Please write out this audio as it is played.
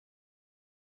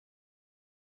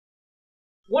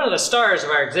One of the stars of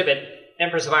our exhibit,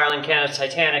 Empress of Ireland, Canada's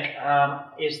Titanic,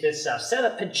 is this set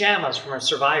of pajamas from a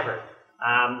survivor.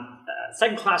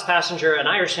 Second-class passenger, an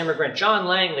Irish immigrant, John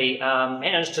Langley,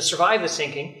 managed to survive the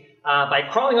sinking by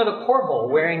crawling out a porthole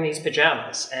wearing these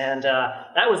pajamas. And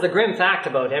that was the grim fact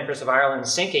about Empress of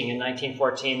Ireland's sinking in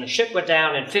 1914. The ship went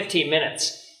down in 15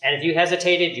 minutes, and if you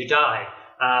hesitated, you died.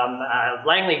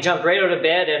 Langley jumped right out of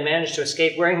bed and managed to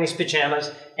escape wearing these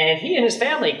pajamas, and he and his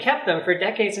family kept them for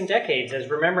decades and decades as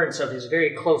remembrance of his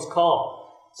very close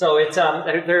call. So it's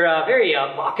they're a very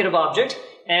evocative object,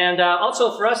 and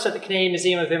also for us at the Canadian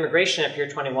Museum of Immigration at Pier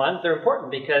 21, they're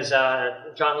important because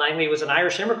John Langley was an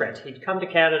Irish immigrant. He'd come to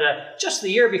Canada just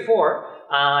the year before.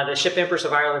 The ship Empress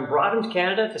of Ireland brought him to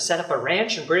Canada to set up a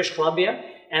ranch in British Columbia.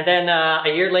 And then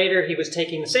a year later, he was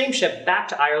taking the same ship back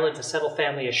to Ireland to settle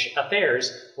family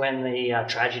affairs when the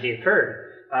tragedy occurred.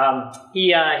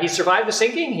 He survived the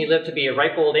sinking. He lived to be a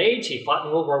ripe old age. He fought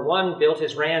in World War I, built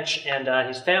his ranch, and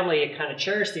his family kind of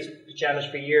cherished these pajamas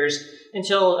for years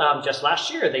until just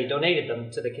last year they donated them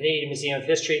to the Canadian Museum of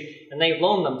History, and they've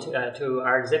loaned them to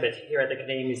our exhibit here at the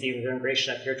Canadian Museum of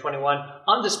Immigration at Pier 21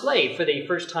 on display for the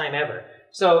first time ever.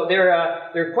 So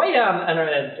they're quite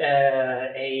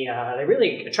they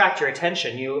really attract your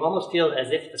attention. You almost feel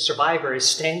as if the survivor is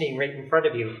standing right in front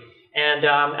of you, and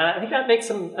I think that makes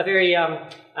them a very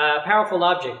powerful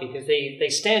object because they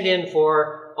stand in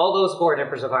for all those aboard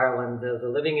Empress of Ireland, the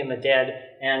living and the dead,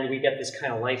 and we get this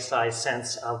kind of life-size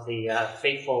sense of the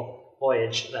fateful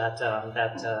voyage that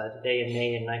day in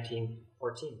May in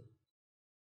 1914.